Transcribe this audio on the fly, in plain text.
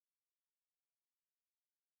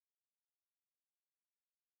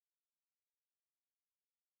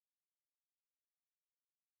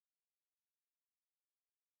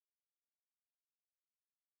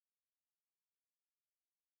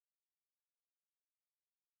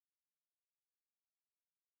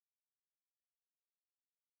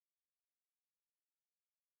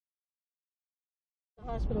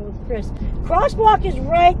Hospital with Chris. Crosswalk is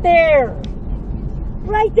right there.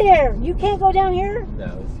 Right there. You can't go down here?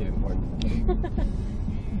 No, it's too important.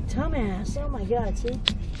 Dumbass. Oh my God. See?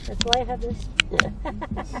 That's why I have this.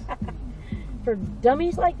 For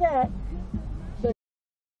dummies like that. But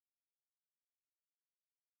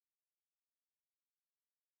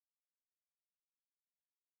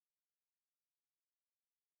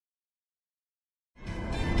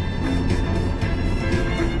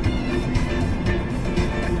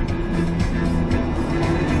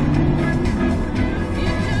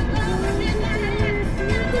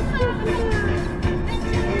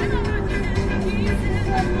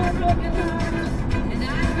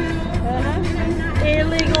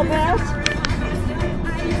illegal pass.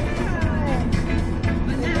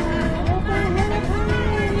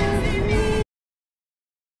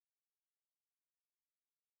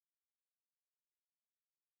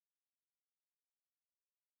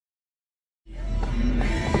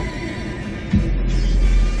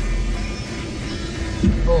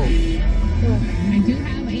 I do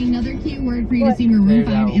have another keyword for you to see Maroon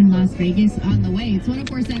 5 in Las Vegas on the way. It's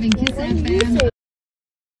 104.7 Kiss FM.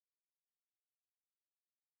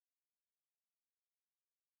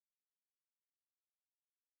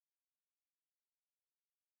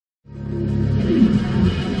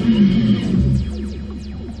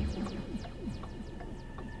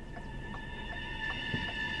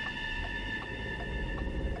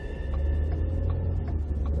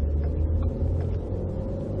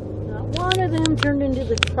 One of them turned into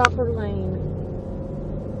the proper lane.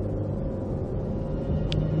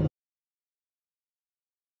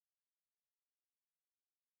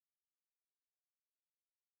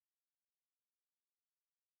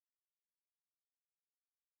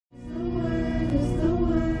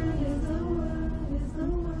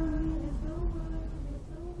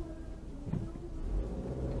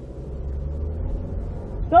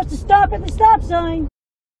 Supposed to stop at the stop sign.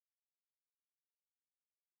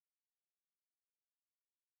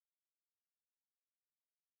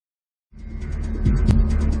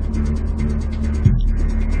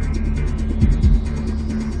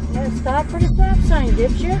 Stop for the stop sign,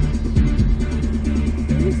 dipshit.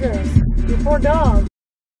 Jesus, you poor dog.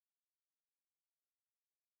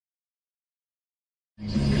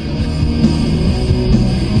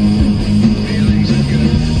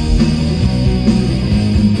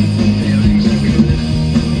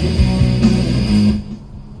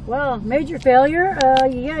 Well, major failure.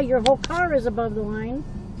 Yeah, your whole car is above the line.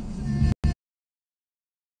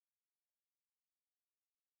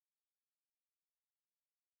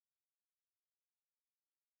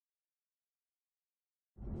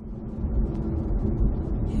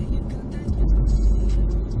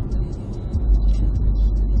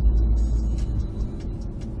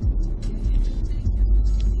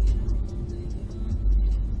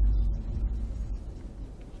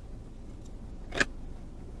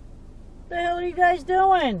 What the hell are you guys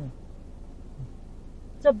doing?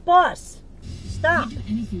 It's a bus. Stop.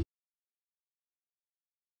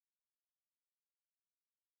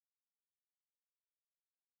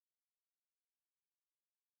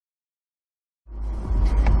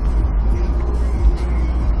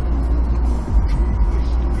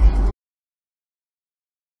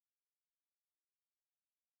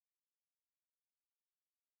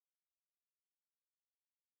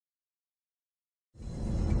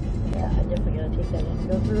 Definitely gotta take that in and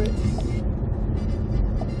go through it.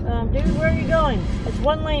 Dude, where are you going? It's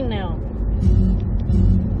one lane now.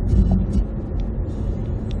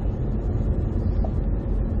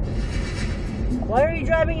 Why are you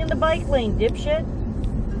driving in the bike lane, dipshit?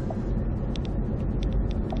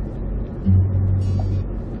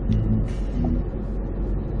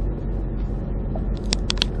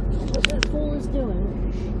 What that fool is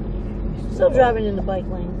doing? Still driving in the bike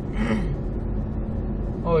lane.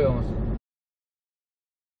 Oh, he almost.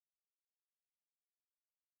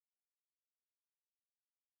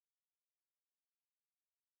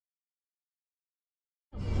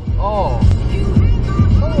 Oh.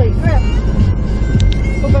 Holy crap.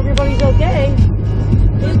 Hope everybody's okay.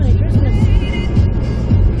 Family Christmas.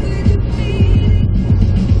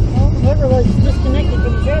 Well, whoever was disconnected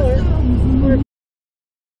from the trailer.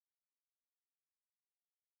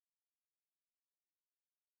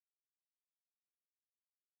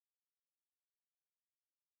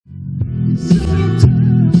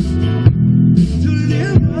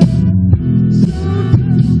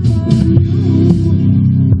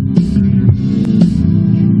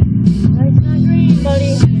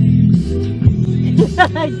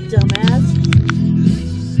 Dumbass.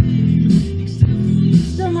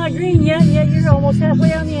 Still not green yet you're almost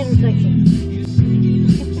halfway on the intersection.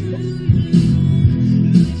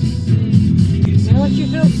 once you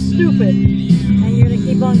feel stupid, and you're gonna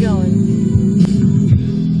keep on going.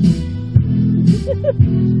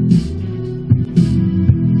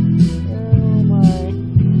 Oh my.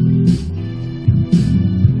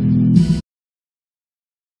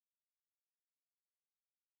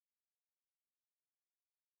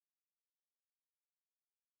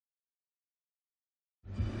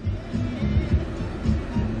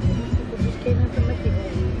 People just came in from Mexico.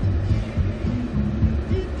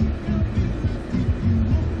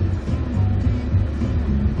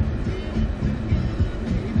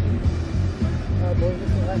 Oh boy, this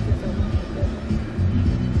is actually so much.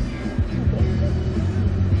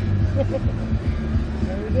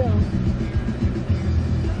 There we go.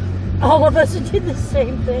 All of us did the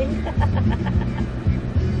same thing.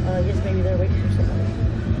 I guess maybe they're waiting for somebody.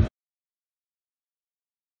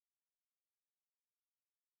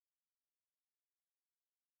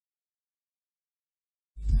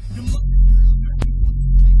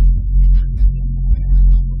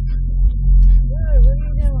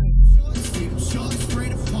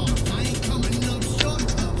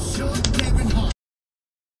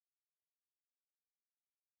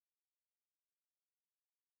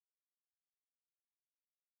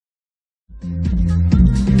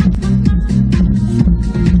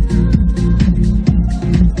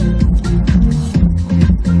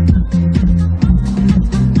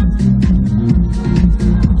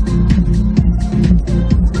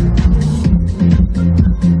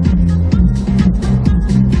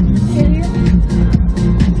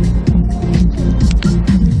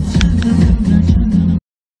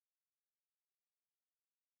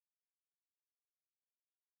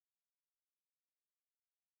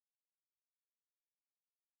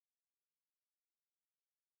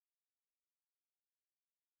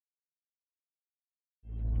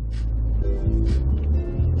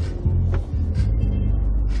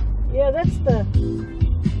 Yeah, that's the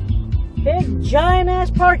big giant ass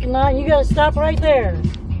parking lot. You gotta stop right there.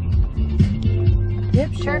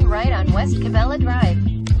 Yep, Turn right on West Cabela Drive.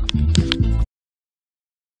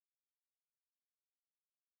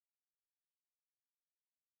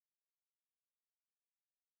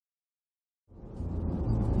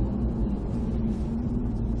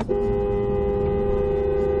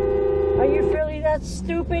 Are you really that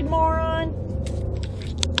stupid, moron?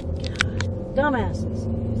 Dumbasses.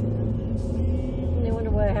 And they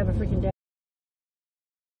wonder why I have a freaking dad.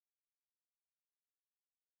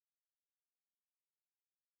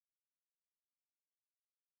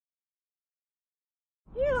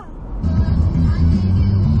 Yeah.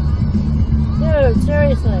 Dude,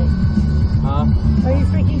 seriously. Huh? Are you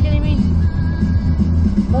freaking kidding me?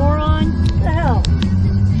 Moron? What the hell?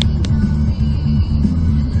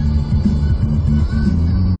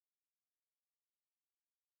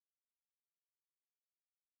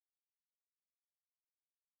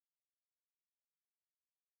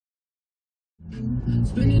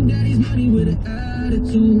 Spending daddy's money with an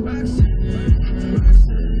attitude. What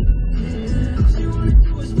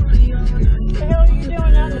the hell are you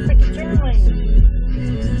doing out in the freaking turn lane?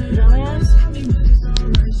 Dumbass?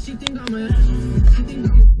 She think I'm a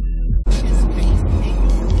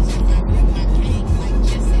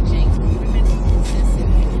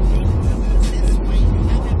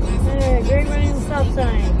Hey, great running the stop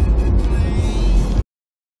sign.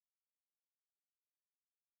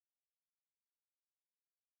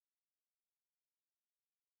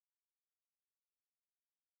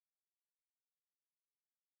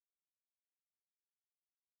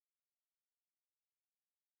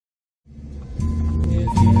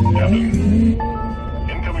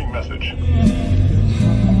 Incoming message.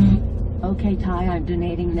 Okay, Ty, I'm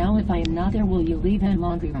donating now. If I am not there, will you leave in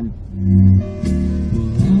laundry room?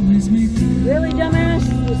 Really, dumbass?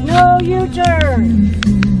 There's no U-turn.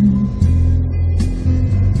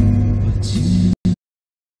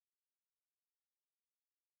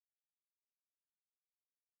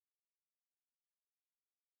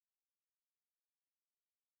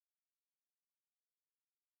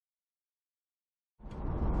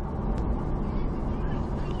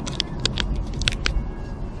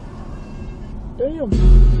 Damn.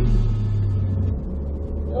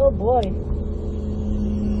 Oh boy.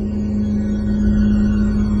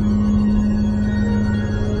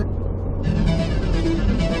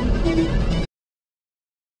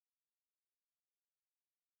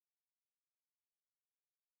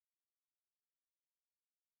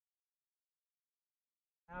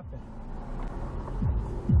 Happened.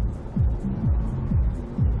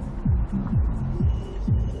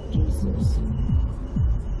 Jesus.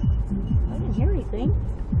 I didn't hear anything.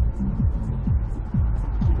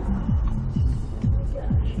 Oh my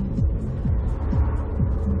gosh.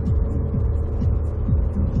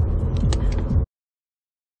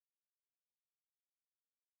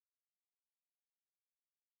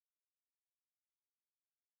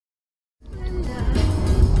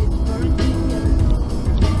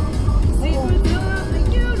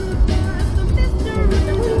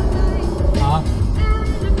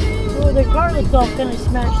 car looks all kind of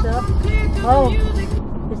smashed up. Oh,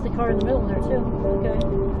 it's the car in the middle there too. Okay.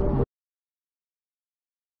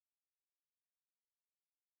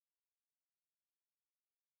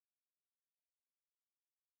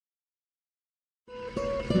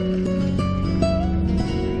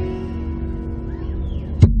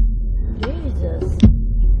 Jesus.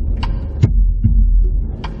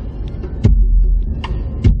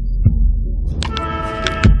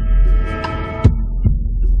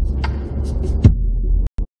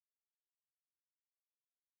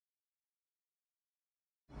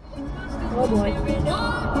 Oh boy.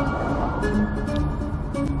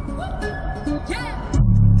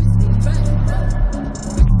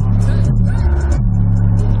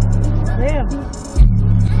 Damn.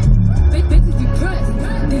 Bitches be pressed.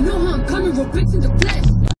 They know how I'm coming, real bitch in the flesh.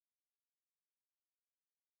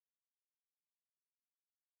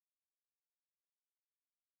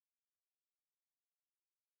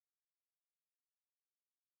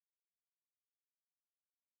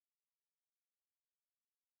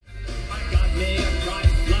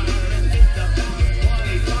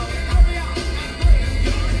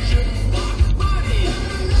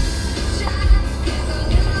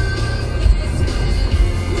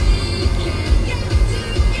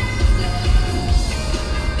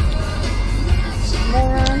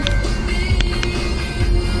 Moron.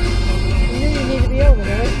 You knew you need to be over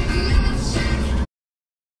there.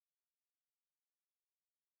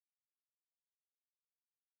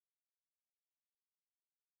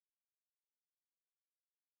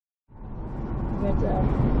 But,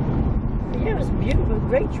 yeah, it was beautiful,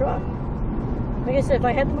 great truck. Like I said, if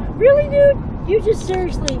I had the money, really, dude? You just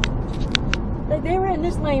seriously, like they were in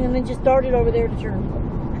this lane and then just darted over there to turn.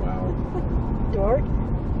 Wow. Dork.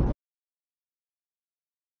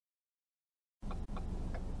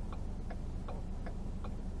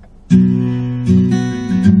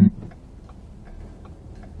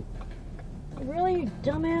 Really, you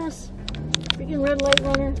dumbass? Freaking red light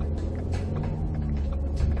runner.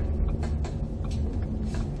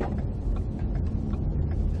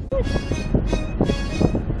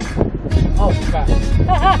 Oh, crap. You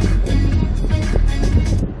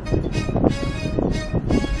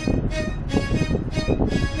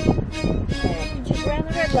just ran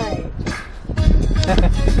the red light.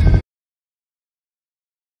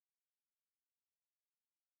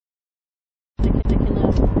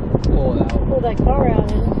 Pull that car out. I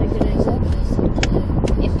didn't think it existed.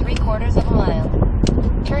 In 3/4 of a mile.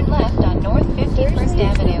 Turn left on North 51st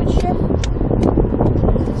Avenue.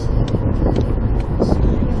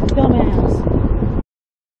 Dumbass.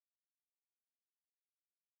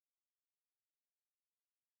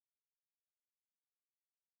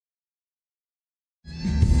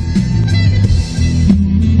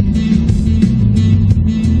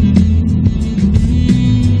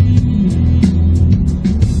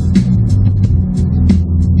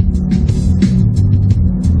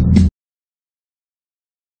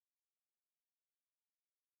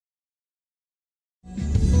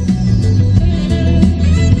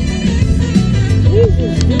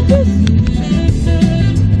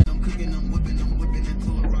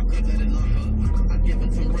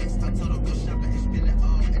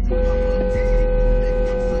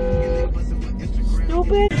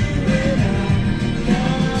 Stupid.